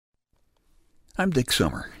I'm Dick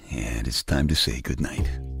Summer, and it's time to say goodnight.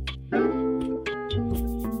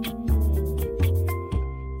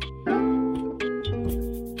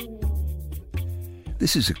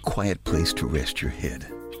 This is a quiet place to rest your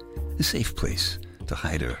head, a safe place to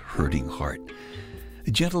hide a hurting heart, a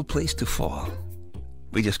gentle place to fall.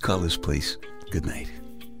 We just call this place goodnight.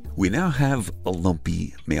 We now have a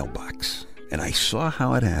lumpy mailbox, and I saw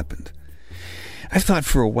how it happened. I thought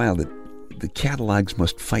for a while that the catalogs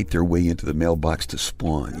must fight their way into the mailbox to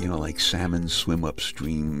spawn, like salmon swim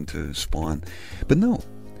upstream to spawn. But no,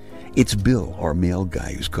 it's Bill, our mail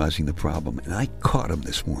guy, who's causing the problem, and I caught him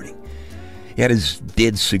this morning. He had his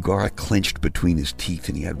dead cigar clenched between his teeth,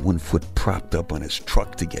 and he had one foot propped up on his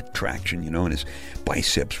truck to get traction, and his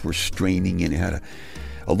biceps were straining, and he had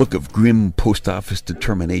a look of grim post office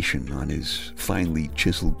determination on his finely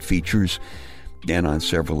chiseled features and on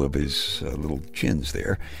several of his little chins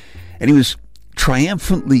there. And he was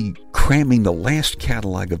triumphantly cramming the last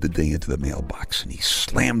catalog of the day into the mailbox, and he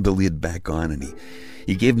slammed the lid back on, and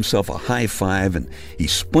he gave himself a high five, and he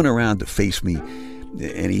spun around to face me,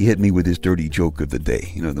 and he hit me with his dirty joke of the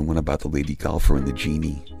day, the one about the lady golfer and the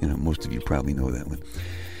genie. Most of you probably know that one.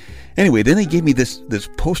 Anyway, then he gave me this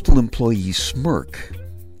postal employee smirk,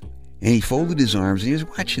 and he folded his arms, and he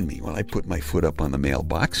was watching me while I put my foot up on the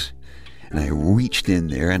mailbox. And I reached in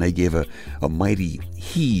there, and I gave a mighty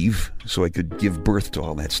heave so I could give birth to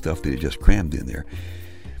all that stuff that had just crammed in there.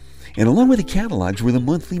 And along with the catalogs were the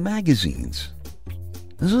monthly magazines.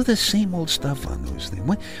 Those are the same old stuff on those things.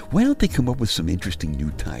 Why don't they come up with some interesting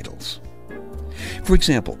new titles? For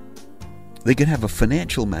example, they could have a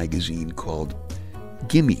financial magazine called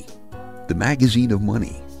Gimme, the Magazine of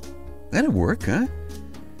Money. That'd work, huh?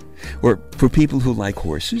 Or for people who like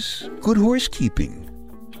horses, Good Horse Keeping.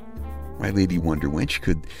 My Lady Wonder Wench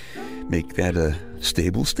could make that a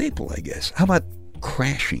stable staple, I guess. How about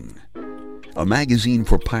Crashing, a magazine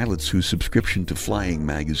for pilots whose subscription to Flying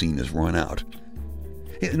magazine has run out?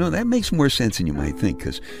 That makes more sense than you might think,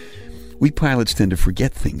 because we pilots tend to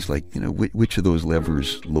forget things like, which of those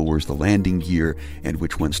levers lowers the landing gear and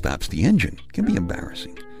which one stops the engine. It can be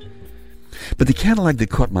embarrassing. But the catalog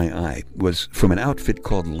that caught my eye was from an outfit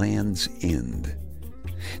called Land's End.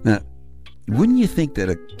 Now, wouldn't you think that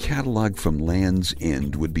a catalog from Land's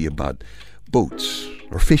End would be about boats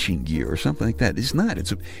or fishing gear or something like that? It's not.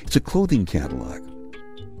 It's a clothing catalog.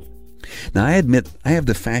 Now, I admit I have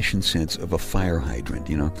the fashion sense of a fire hydrant,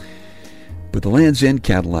 but the Land's End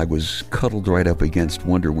catalog was cuddled right up against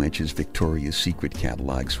Wonder Wench's Victoria's Secret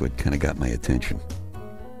catalog, so it kind of got my attention.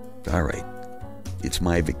 All right, it's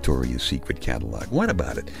my Victoria's Secret catalog. What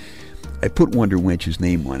about it? I put Wonder Wench's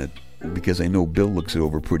name on it because I know Bill looks it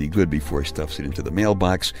over pretty good before he stuffs it into the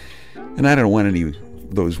mailbox, and I don't want any of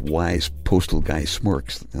those wise postal guy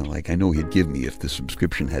smirks like I know he'd give me if the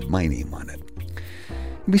subscription had my name on it.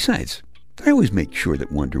 And besides, I always make sure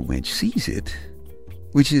that Wonder Wench sees it,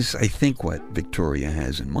 which is, I think, what Victoria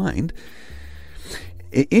has in mind.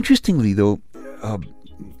 Interestingly, though,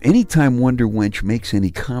 anytime Wonder Wench makes any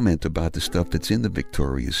comment about the stuff that's in the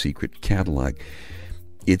Victoria's Secret catalog,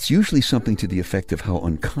 it's usually something to the effect of how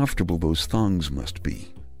uncomfortable those thongs must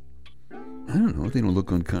be. I don't know, they don't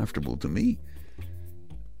look uncomfortable to me.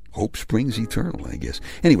 Hope springs eternal, I guess.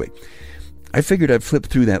 Anyway, I figured I'd flip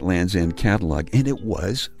through that Land's End catalog, and it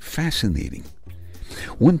was fascinating.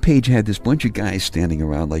 One page had this bunch of guys standing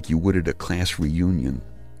around like you would at a class reunion,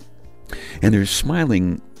 and they're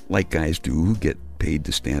smiling like guys do who get paid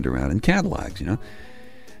to stand around in catalogs,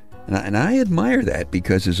 And I admire that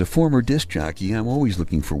because as a former disc jockey, I'm always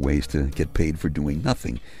looking for ways to get paid for doing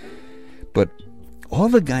nothing. But all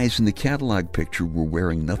the guys in the catalog picture were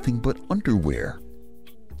wearing nothing but underwear.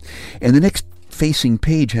 And the next facing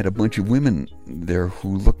page had a bunch of women there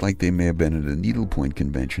who looked like they may have been at a needlepoint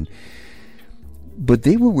convention. But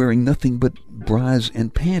they were wearing nothing but bras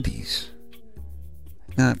and panties.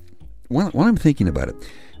 Now, while I'm thinking about it,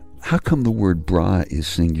 how come the word bra is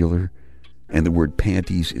singular and the word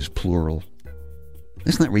panties is plural?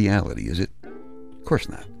 That's not reality, is it? Of course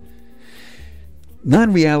not.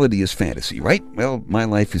 Non-reality is fantasy, right? Well, my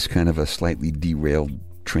life is kind of a slightly derailed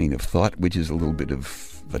train of thought, which is a little bit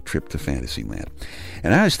of a trip to Fantasyland.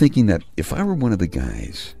 And I was thinking that if I were one of the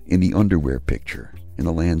guys in the underwear picture in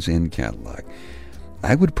the Land's End catalog,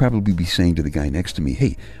 I would probably be saying to the guy next to me,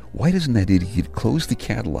 hey, why doesn't that idiot close the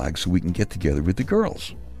catalog so we can get together with the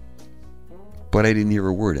girls? But I didn't hear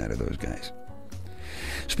a word out of those guys.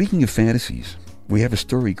 Speaking of fantasies, we have a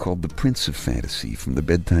story called The Prince of Fantasy from the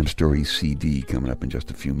Bedtime Stories CD coming up in just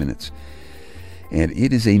a few minutes. And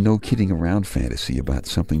it is a no kidding around fantasy about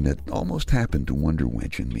something that almost happened to Wonder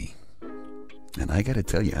Wench and me. And I got to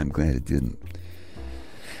tell you, I'm glad it didn't.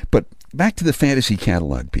 But back to the fantasy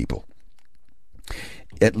catalog people.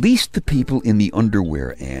 At least the people in the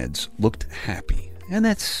underwear ads looked happy. And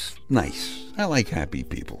that's nice. I like happy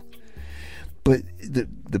people. But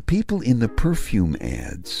the people in the perfume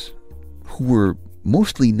ads, who were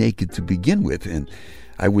mostly naked to begin with, and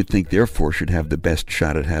I would think therefore should have the best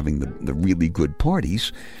shot at having the really good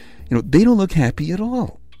parties, they don't look happy at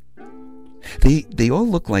all. They all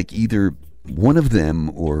look like either one of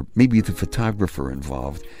them or maybe the photographer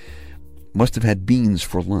involved must have had beans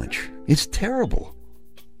for lunch. It's terrible.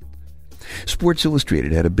 Sports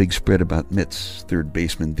Illustrated had a big spread about Mets third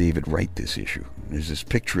baseman David Wright this issue. There's this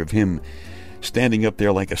picture of him standing up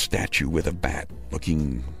there like a statue with a bat,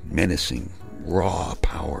 looking menacing, raw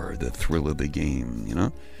power, the thrill of the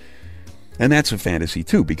game, And that's a fantasy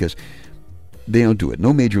too, because they don't do it.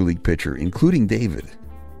 No major league pitcher, including David,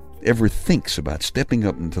 ever thinks about stepping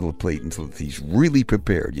up into the plate until he's really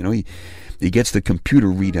prepared. He gets the computer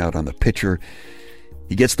readout on the pitcher.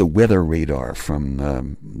 He gets the weather radar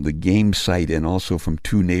from the game site and also from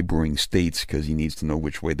 2 neighboring states because he needs to know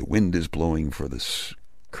which way the wind is blowing for this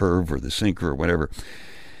curve or the sinker or whatever.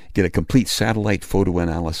 Get a complete satellite photo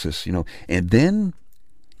analysis, and then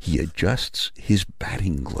he adjusts his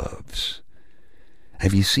batting gloves.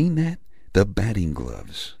 Have you seen that? The batting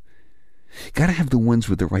gloves. Got to have the ones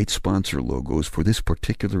with the right sponsor logos for this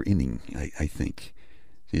particular inning, I think.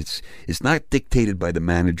 It's not dictated by the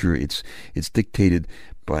manager. It's dictated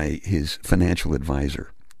by his financial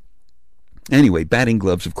advisor. Anyway, batting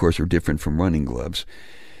gloves, of course, are different from running gloves,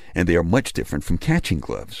 and they are much different from catching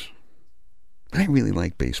gloves. I really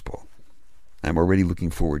like baseball. I'm already looking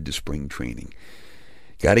forward to spring training.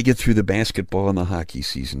 Got to get through the basketball and the hockey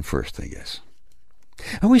season first, I guess.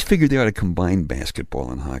 I always figured they ought to combine basketball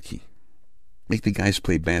and hockey. Make the guys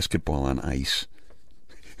play basketball on ice.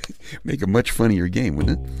 Make a much funnier game,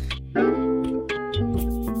 wouldn't it?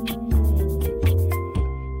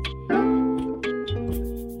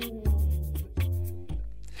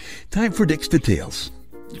 Time for Dick's Details.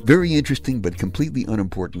 Very interesting but completely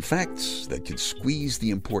unimportant facts that could squeeze the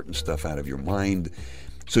important stuff out of your mind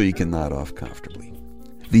so you can nod off comfortably.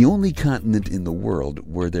 The only continent in the world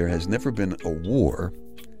where there has never been a war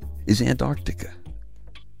is Antarctica.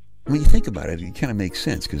 When you think about it, it kind of makes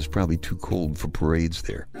sense because it's probably too cold for parades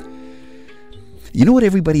there. You know what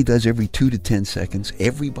everybody does every 2 to 10 seconds?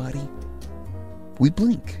 Everybody? We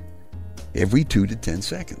blink. Every 2 to 10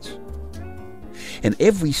 seconds. And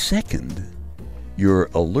every second, your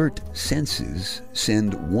alert senses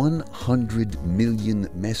send 100 million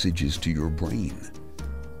messages to your brain.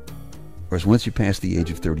 Whereas once you pass the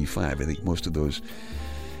age of 35, I think most of those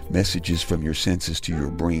messages from your senses to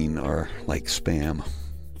your brain are like spam.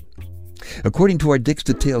 According to our Dick's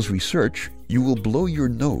Details research, you will blow your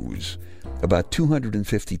nose about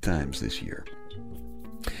 250 times this year.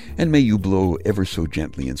 And may you blow ever so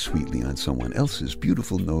gently and sweetly on someone else's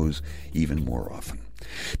beautiful nose even more often.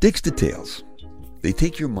 Dick's Details. They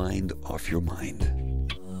take your mind off your mind.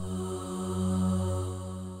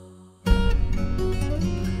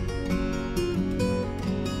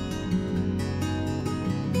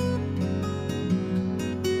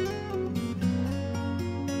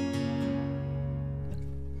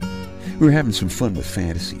 We were having some fun with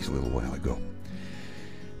fantasies a little while ago.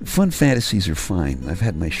 Fun fantasies are fine. I've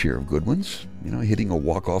had my share of good ones. Hitting a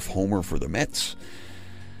walk-off homer for the Mets.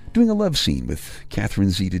 Doing a love scene with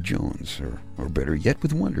Catherine Zeta-Jones, or better yet,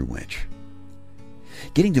 with Wonder Wench.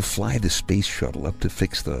 Getting to fly the space shuttle up to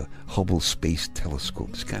fix the Hubble Space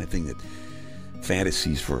Telescope. This kind of thing that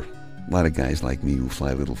fantasies for a lot of guys like me who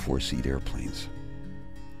fly little 4-seat airplanes.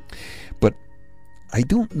 But I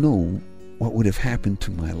don't know what would have happened to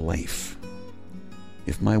my life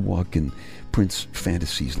if my walk in Prince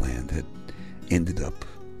Fantasy's land had ended up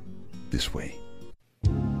this way.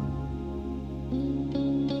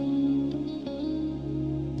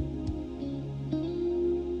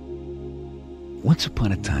 Once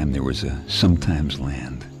upon a time there was a sometimes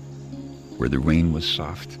land where the rain was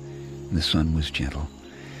soft and the sun was gentle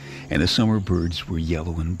and the summer birds were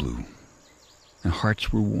yellow and blue and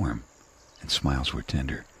hearts were warm and smiles were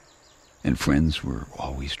tender and friends were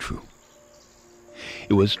always true.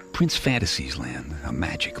 It was Prince Fantasy's land, a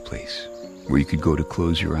magic place where you could go to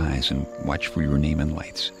close your eyes and watch for your name in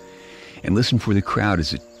lights and listen for the crowd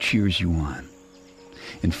as it cheers you on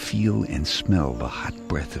and feel and smell the hot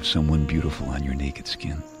breath of someone beautiful on your naked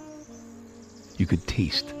skin. You could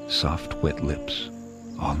taste soft, wet lips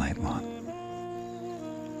all night long.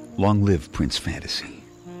 Long live Prince Fantasy.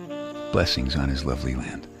 Blessings on his lovely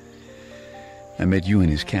land. I met you in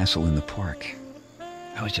his castle in the park.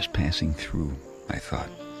 I was just passing through, I thought.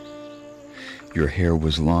 Your hair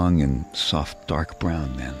was long and soft dark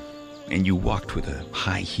brown then, and you walked with a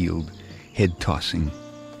high-heeled, head-tossing,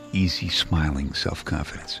 easy-smiling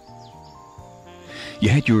self-confidence. You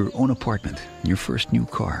had your own apartment, your first new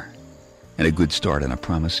car, and a good start on a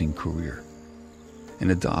promising career,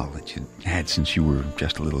 and a doll that you'd had since you were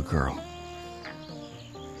just a little girl.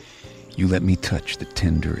 You let me touch the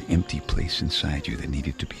tender, empty place inside you that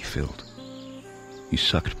needed to be filled. You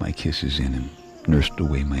sucked my kisses in and nursed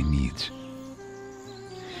away my needs.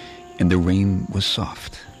 And the rain was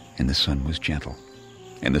soft, and the sun was gentle,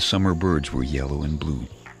 and the summer birds were yellow and blue.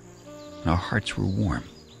 And our hearts were warm,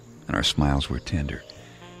 and our smiles were tender,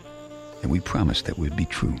 and we promised that would be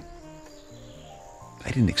true. I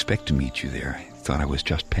didn't expect to meet you there. I thought I was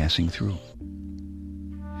just passing through.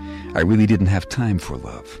 I really didn't have time for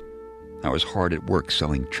love. I was hard at work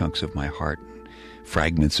selling chunks of my heart, and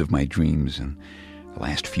fragments of my dreams, and the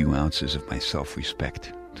last few ounces of my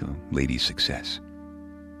self-respect to Lady's success.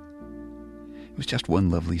 It was just one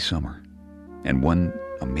lovely summer, and one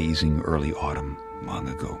amazing early autumn long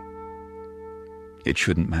ago. It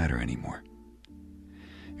shouldn't matter anymore.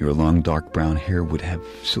 Your long dark brown hair would have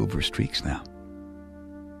silver streaks now.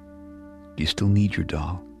 Do you still need your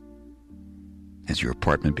doll? Has your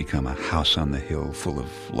apartment become a house on the hill full of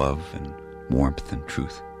love and warmth and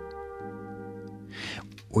truth?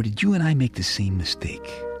 Or did you and I make the same mistake?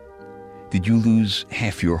 Did you lose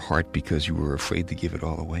half your heart because you were afraid to give it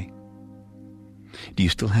all away? Do you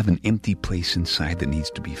still have an empty place inside that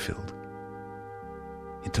needs to be filled?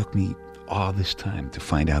 It took me all this time to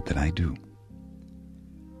find out that I do.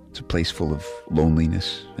 It's a place full of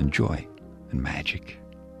loneliness and joy and magic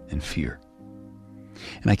and fear.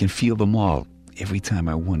 And I can feel them all every time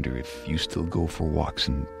I wonder if you still go for walks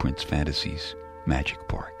in Prince Fantasy's Magic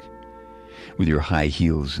Park, with your high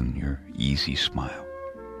heels and your easy smile,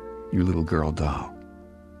 your little girl doll,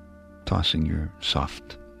 tossing your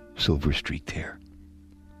soft, silver-streaked hair.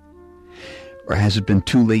 Or has it been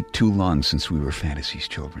too late, too long since we were Fantasy's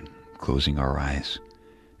children, closing our eyes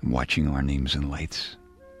and watching our names in lights,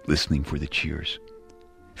 listening for the cheers,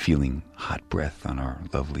 feeling hot breath on our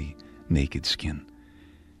lovely, naked skin,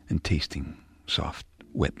 and tasting soft,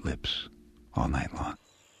 wet lips all night long?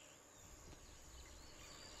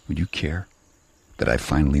 Would you care that I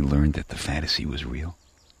finally learned that the fantasy was real?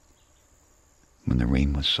 When the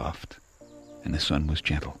rain was soft, and the sun was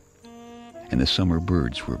gentle, and the summer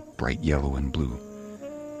birds were bright yellow and blue,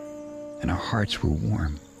 and our hearts were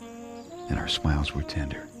warm, and our smiles were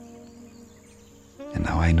tender. And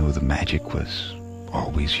now I know the magic was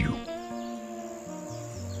always you.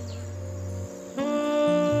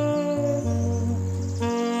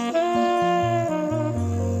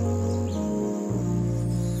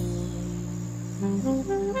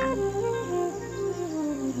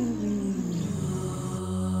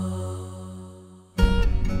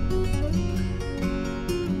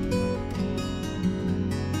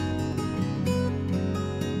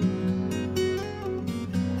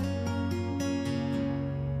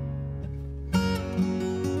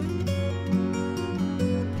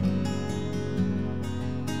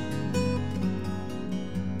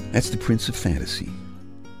 That's the Prince of Fantasy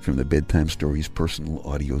from the Bedtime Stories personal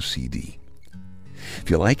audio CD. If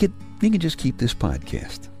you like it, you can just keep this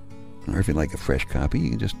podcast. Or if you'd like a fresh copy,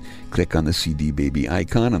 you can just click on the CD Baby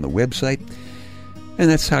icon on the website, and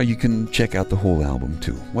that's how you can check out the whole album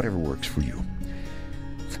too, whatever works for you.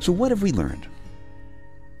 So what have we learned?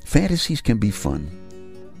 Fantasies can be fun,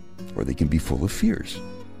 or they can be full of fears.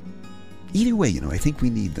 Either way, I think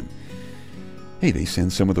we need them. Hey, they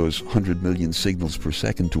send some of those 100 million signals per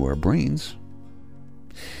second to our brains.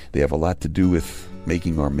 They have a lot to do with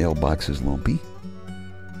making our mailboxes lumpy.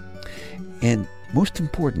 And most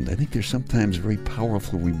important, I think they're sometimes very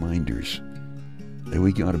powerful reminders that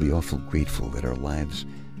we ought to be awful grateful that our lives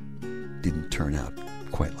didn't turn out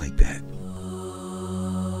quite like that.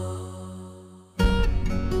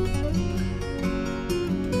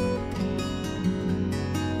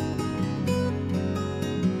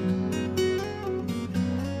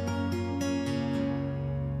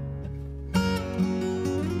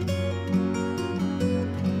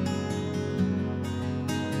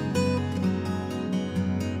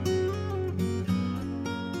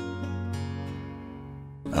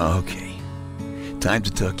 Okay, time to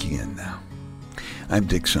tuck you in now. I'm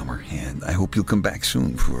Dick Summer, and I hope you'll come back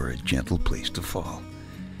soon for a gentle place to fall.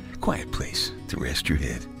 Quiet place to rest your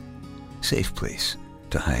head. Safe place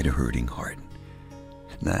to hide a hurting heart.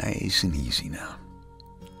 Nice and easy now.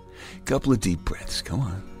 Couple of deep breaths, come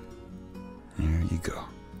on. There you go.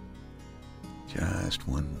 Just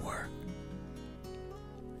one more.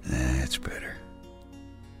 That's better.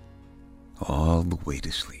 All the way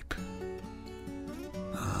to sleep.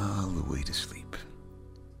 All the way to sleep.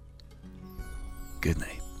 Good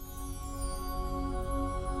night.